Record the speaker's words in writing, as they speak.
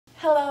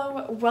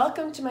Hello,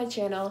 welcome to my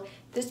channel.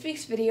 This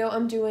week's video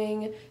I'm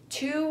doing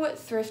 2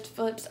 thrift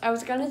flips. I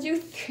was gonna do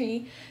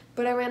 3,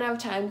 but I ran out of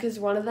time because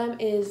one of them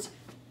is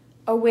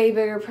a way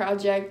bigger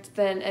project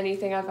than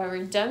anything I've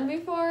ever done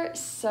before.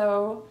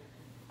 So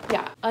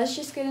yeah, let's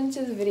just get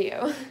into the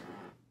video.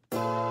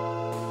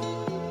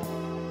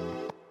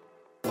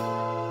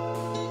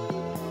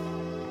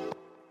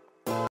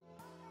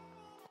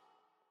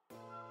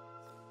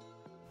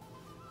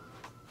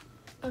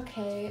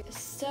 Okay,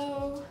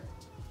 so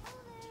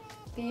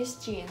these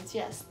jeans,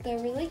 yes, they're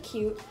really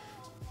cute,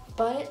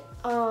 but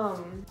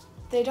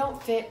they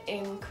don't fit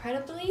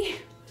incredibly.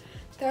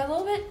 They're a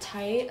little bit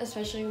tight,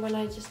 especially when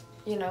I just,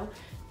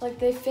 like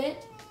they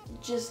fit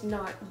just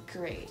not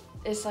great.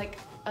 It's like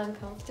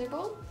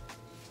uncomfortable.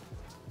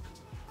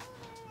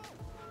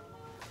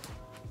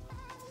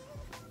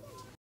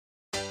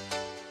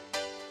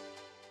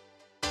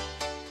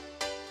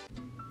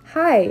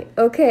 Hi,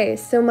 okay,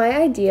 so my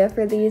idea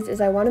for these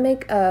is I want to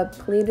make a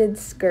pleated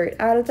skirt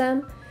out of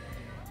them.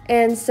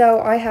 And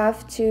so I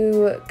have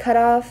to cut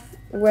off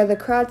where the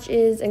crotch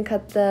is and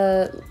cut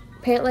the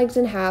pant legs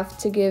in half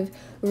to give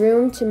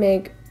room to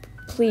make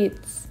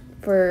pleats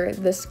for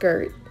the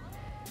skirt.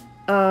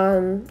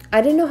 I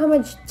didn't know how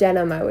much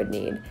denim I would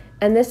need,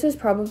 and this was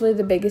probably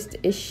the biggest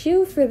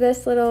issue for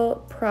this little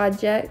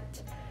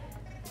project.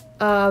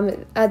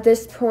 At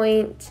this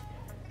point,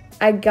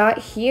 I got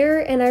here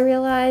and I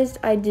realized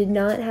I did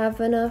not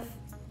have enough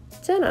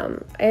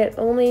denim. It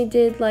only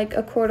did like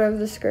a quarter of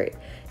the skirt.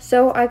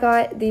 So I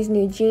got these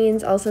new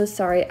jeans. Also,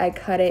 sorry, I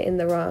cut it in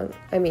the wrong,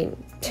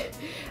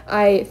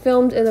 I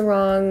filmed in the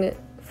wrong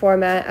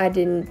format. I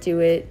didn't do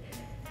it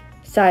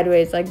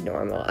sideways like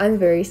normal. I'm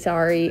very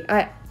sorry.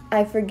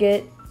 I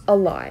forget a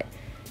lot.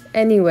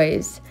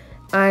 Anyways,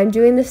 I'm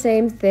doing the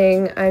same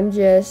thing. I'm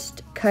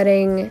just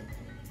cutting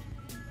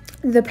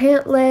the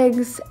pant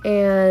legs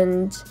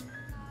and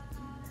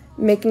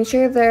making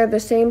sure they're the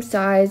same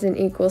size and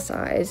equal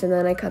size, and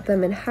then I cut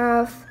them in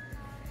half,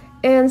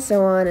 and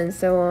so on and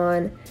so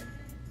on.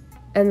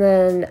 And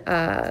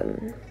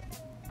then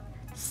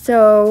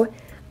so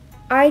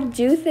I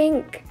do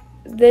think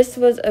this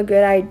was a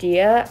good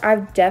idea.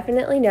 I've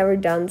definitely never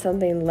done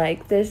something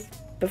like this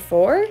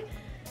before,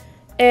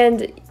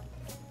 and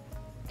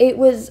it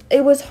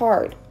was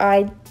hard.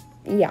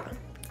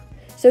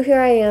 So here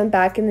I am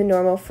back in the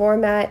normal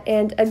format,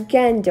 and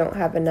again don't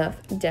have enough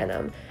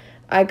denim.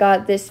 I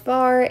got this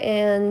far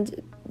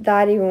and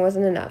that even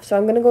wasn't enough. So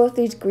I'm gonna go with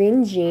these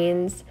green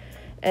jeans,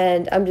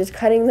 and I'm just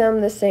cutting them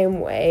the same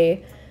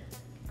way.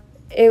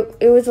 It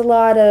was a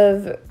lot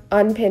of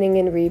unpinning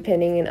and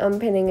repinning and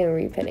unpinning and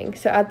repinning.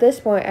 So at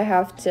this point I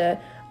have to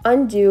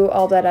undo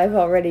all that I've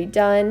already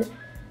done,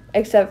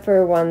 except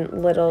for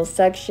one little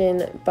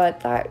section, but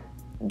that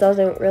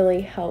doesn't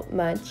really help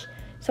much.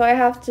 So I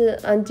have to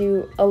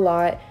undo a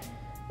lot.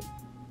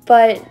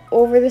 But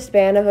over the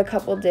span of a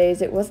couple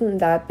days, it wasn't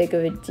that big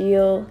of a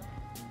deal.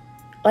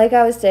 Like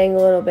I was saying a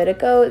little bit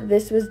ago,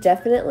 this was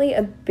definitely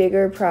a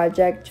bigger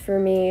project for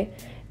me.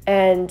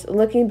 And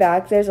looking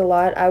back, there's a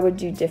lot I would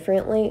do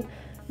differently.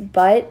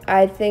 But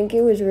I think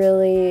it was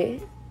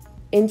really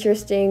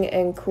interesting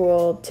and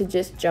cool to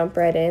just jump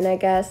right in, I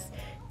guess.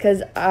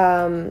 Because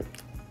I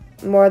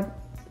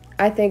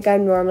think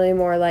I'm normally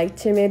more like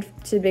timid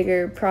to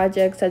bigger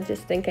projects. I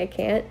just think I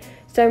can't.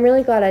 So I'm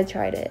really glad I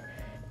tried it.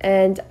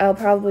 And I'll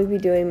probably be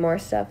doing more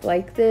stuff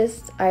like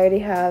this. I already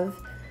have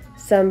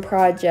some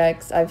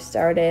projects I've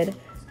started.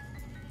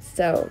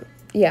 So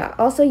yeah,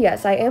 also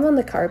yes, I am on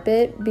the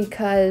carpet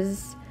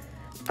because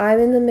I'm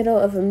in the middle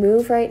of a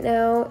move right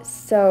now.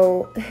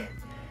 So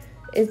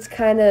it's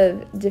kind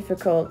of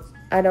difficult.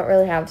 I don't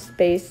really have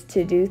space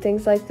to do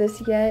things like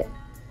this yet.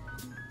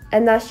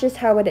 And that's just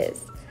how it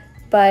is.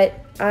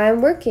 But I'm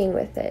working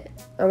with it.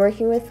 I'm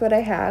working with what I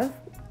have.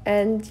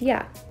 And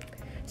yeah.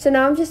 So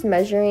now I'm just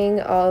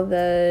measuring all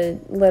the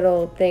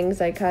little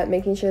things I cut,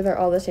 making sure they're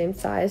all the same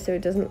size so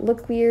it doesn't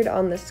look weird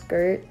on the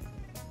skirt.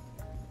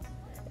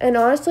 And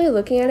honestly,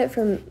 looking at it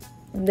from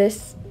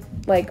this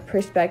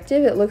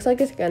perspective, it looks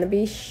like it's gonna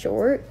be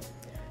short,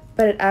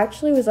 but it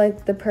actually was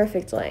like the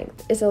perfect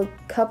length. It's a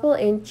couple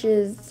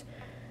inches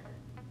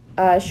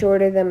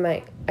shorter than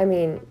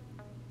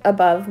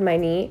above my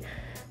knee,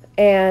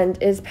 and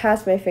is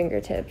past my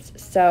fingertips.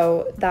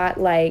 So that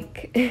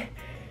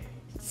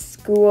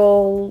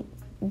school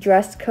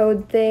dress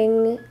code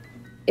thing,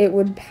 it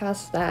would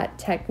pass that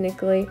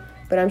technically,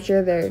 but I'm sure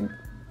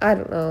I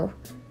don't know,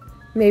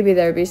 maybe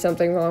there'd be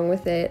something wrong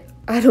with it.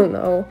 I don't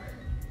know.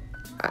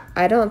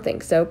 I don't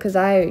think so, because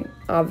I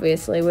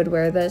obviously would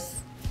wear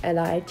this and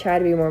I try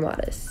to be more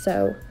modest.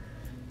 So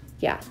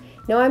yeah,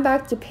 now I'm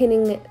back to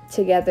pinning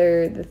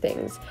together the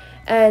things.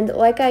 And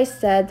like I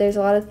said, there's a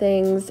lot of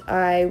things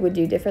I would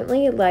do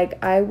differently.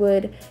 Like I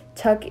would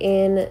tuck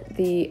in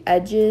the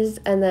edges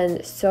and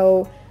then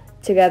sew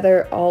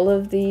together all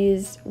of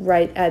these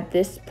right at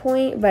this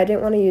point, but I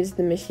didn't want to use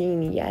the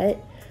machine yet,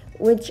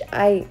 which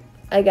I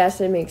guess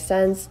it makes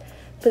sense,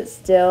 but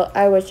still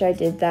I wish I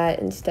did that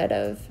instead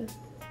of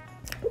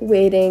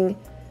waiting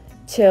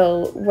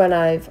till when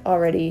I've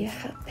already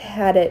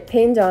had it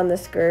pinned on the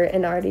skirt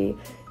and already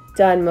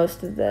done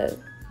most of the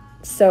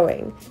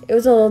sewing. It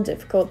was a little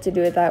difficult to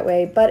do it that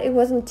way, but it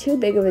wasn't too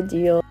big of a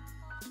deal.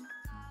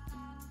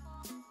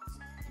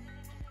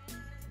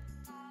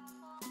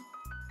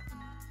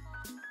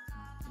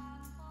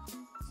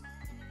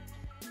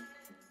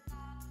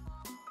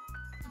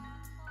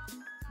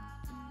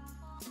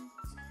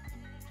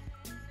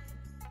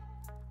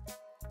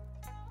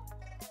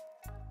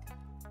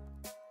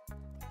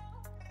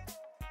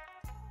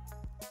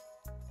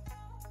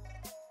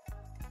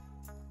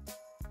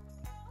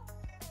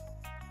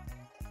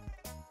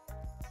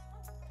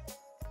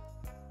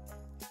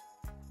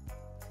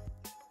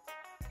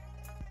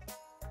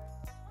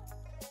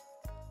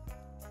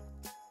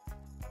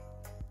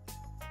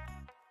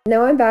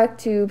 Now I'm back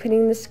to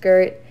pinning the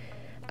skirt.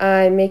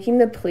 I'm making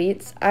the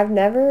pleats. I've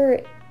never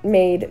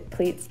made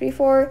pleats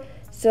before,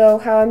 so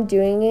how I'm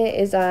doing it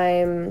is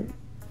I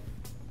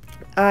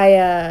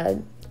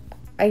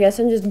guess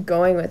I'm just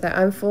going with it.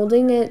 I'm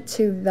folding it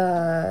to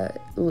the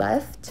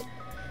left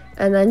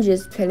and then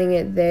just pinning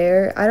it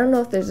there. I don't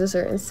know if there's a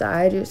certain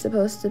side you're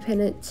supposed to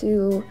pin it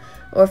to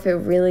or if it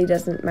really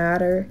doesn't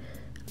matter.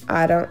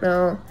 I don't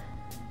know.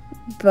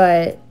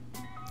 But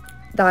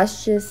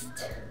that's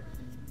just,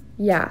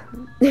 yeah,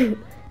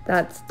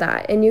 that's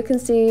that. And you can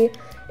see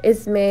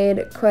it's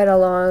made quite a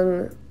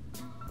long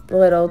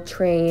little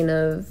train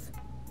of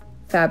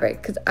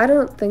fabric because I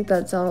don't think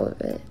that's all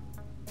of it.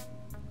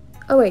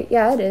 Oh wait,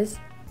 yeah, it is.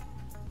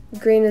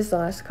 Green is the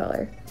last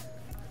color.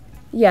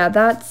 Yeah,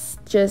 that's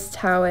just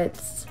how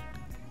it's,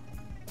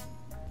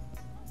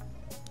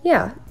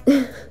 yeah.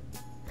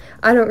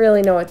 I don't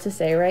really know what to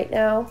say right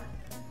now.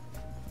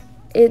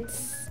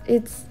 It's,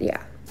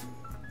 yeah.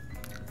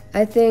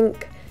 I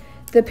think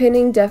the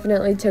pinning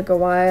definitely took a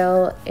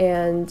while,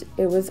 and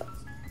it was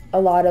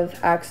a lot of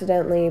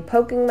accidentally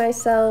poking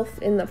myself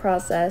in the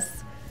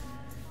process.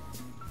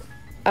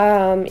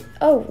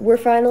 Oh, we're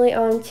finally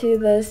on to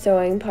the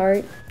sewing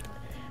part.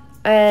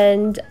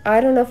 And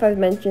I don't know if I've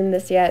mentioned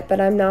this yet,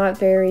 but I'm not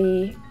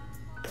very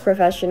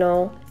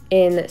professional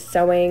in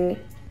sewing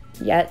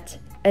yet.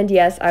 And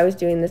yes, I was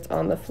doing this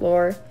on the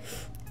floor.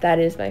 That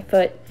is my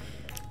foot.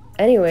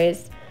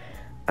 Anyways,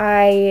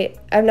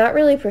 I'm not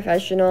really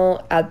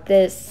professional at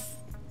this,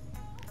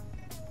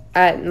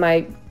 at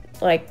my,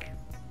 like,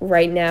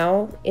 right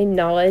now in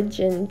knowledge,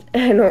 and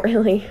I don't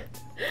really,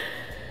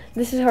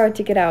 this is hard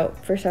to get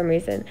out for some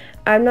reason.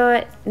 I'm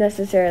not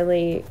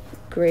necessarily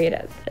great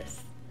at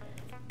this,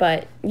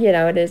 but, you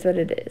know, it is what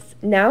it is.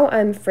 Now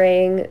I'm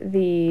fraying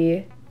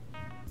the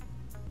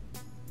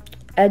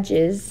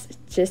edges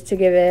just to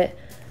give it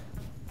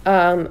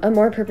a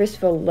more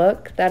purposeful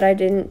look, that I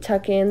didn't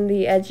tuck in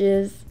the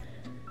edges.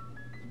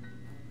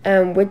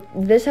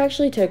 This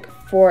actually took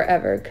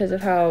forever because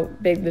of how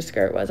big the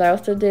skirt was. I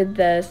also did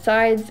the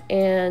sides,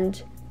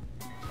 and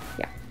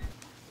yeah.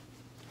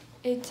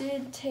 It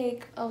did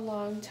take a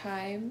long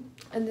time,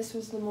 and this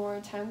was the more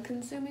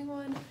time-consuming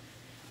one,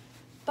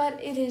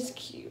 but it is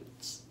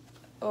cute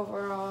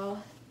overall.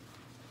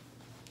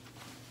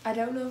 I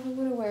don't know if I'm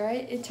gonna wear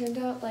it. It turned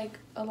out like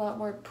a lot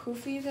more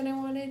poofy than I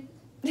wanted.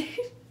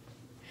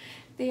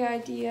 The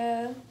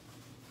idea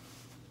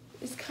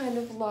is kind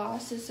of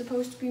lost. It's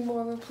supposed to be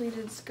more of a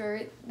pleated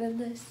skirt than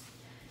this,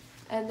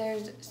 and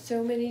there's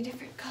so many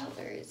different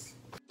colors.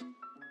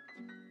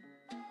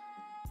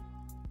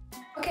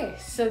 Okay,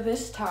 so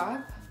this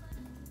top,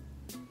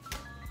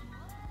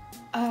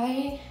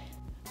 I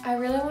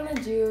really want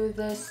to do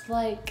this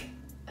like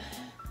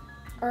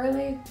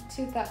early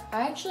 2000.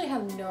 I actually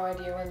have no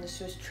idea when this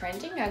was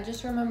trending. I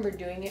just remember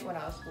doing it when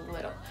I was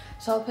little.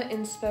 So I'll put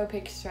inspo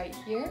pics right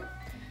here.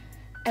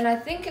 And I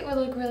think it would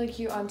look really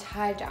cute on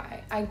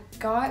tie-dye. I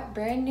got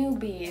brand new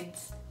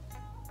beads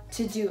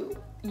to do,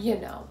 you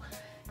know.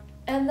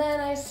 And then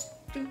I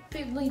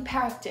stupidly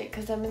packed it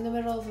because I'm in the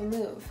middle of a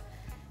move.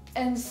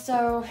 And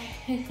so,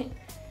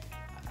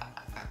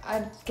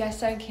 I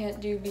guess I can't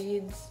do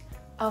beads.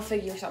 I'll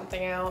figure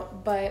something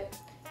out. But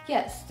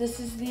yes, this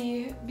is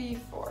the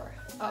before.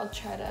 I'll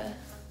try to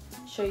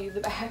show you the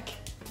back.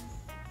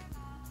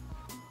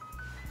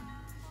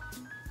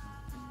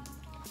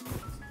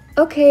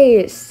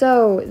 Okay,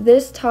 so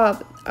this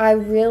top, I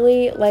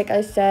really, like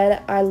I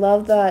said, I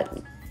love that,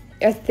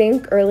 I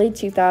think, early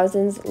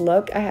 2000s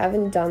look. I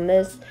haven't done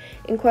this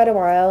in quite a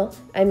while.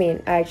 I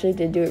mean, I actually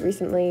did do it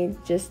recently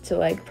just to,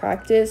 like,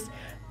 practice,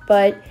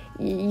 but,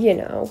 you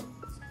know,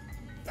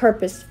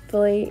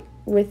 purposefully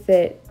with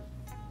it,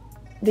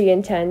 the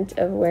intent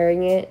of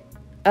wearing it.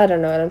 I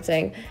don't know what I'm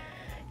saying.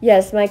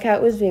 Yes, my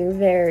cat was being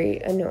very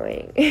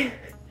annoying.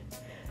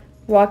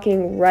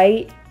 Walking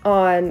right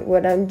on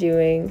what I'm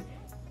doing.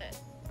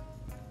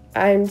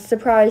 I'm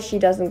surprised she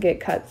doesn't get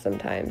cut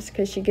sometimes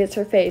because she gets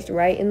her face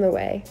right in the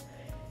way.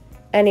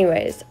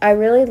 Anyways, I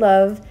really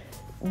love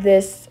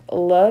this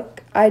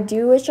look. I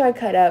do wish I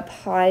cut up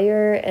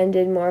higher and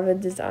did more of a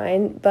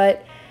design,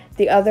 but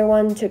the other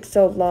one took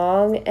so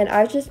long, and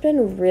I've just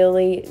been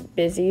really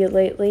busy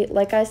lately.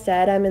 Like I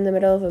said, I'm in the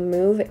middle of a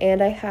move,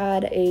 and I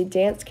had a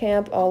dance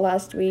camp all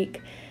last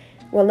week.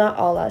 Well, not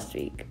all last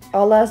week.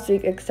 All last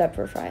week except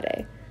for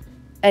Friday.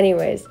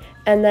 Anyways,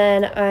 and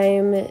then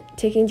I'm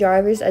taking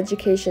driver's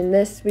education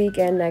this week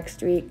and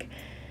next week.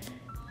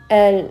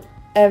 And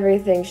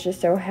everything's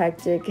just so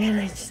hectic, and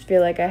I just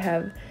feel like I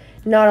have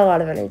not a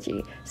lot of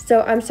energy.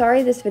 So I'm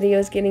sorry this video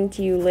is getting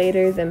to you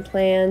later than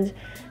planned.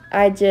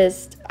 I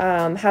just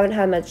haven't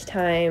had much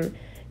time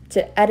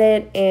to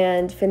edit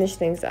and finish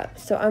things up.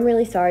 So I'm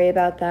really sorry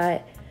about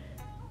that.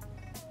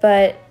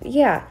 But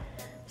yeah,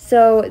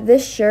 so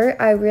this shirt,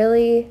 I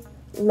really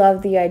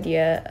love the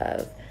idea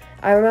of.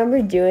 I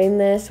remember doing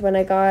this when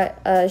I got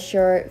a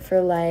shirt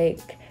for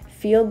like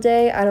field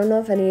day. I don't know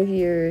if any of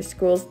your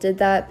schools did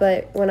that,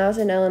 but when I was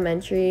in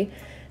elementary,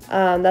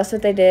 that's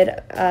what they did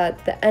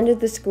at the end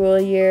of the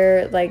school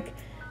year. Like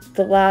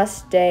the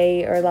last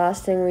day or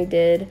last thing we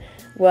did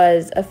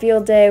was a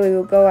field day. We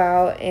would go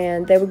out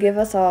and they would give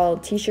us all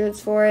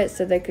t-shirts for it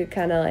so they could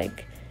kind of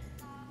like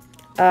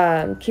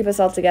keep us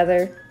all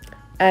together.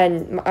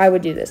 And I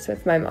would do this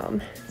with my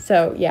mom.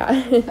 So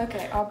yeah.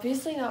 Okay,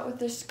 obviously not with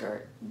the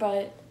skirt,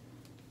 but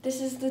this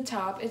is the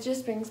top. It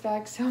just brings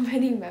back so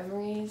many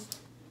memories.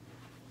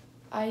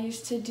 I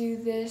used to do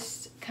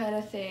this kind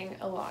of thing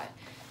a lot.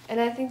 And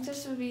I think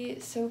this would be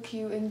so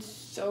cute in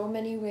so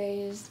many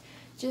ways.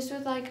 Just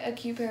with like a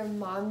cute pair of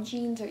mom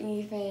jeans or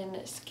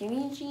even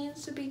skinny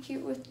jeans would be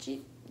cute with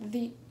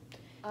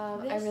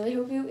I really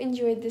hope you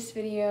enjoyed this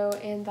video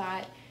and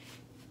that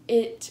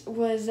it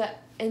was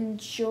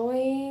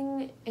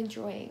enjoying.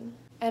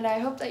 And I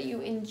hope that you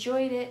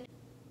enjoyed it.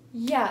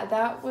 Yeah,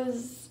 that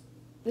was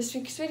this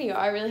week's video.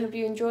 I really hope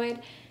you enjoyed.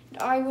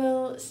 And I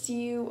will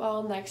see you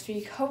all next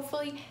week,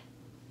 hopefully.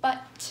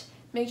 But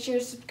make sure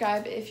to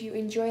subscribe if you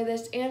enjoy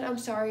this. And I'm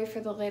sorry for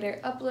the later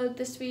upload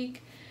this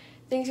week.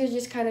 Things are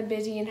just kind of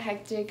busy and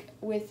hectic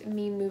with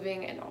me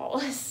moving and all.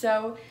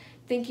 So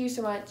thank you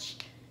so much.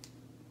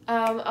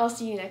 I'll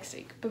see you next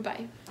week.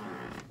 Bye-bye.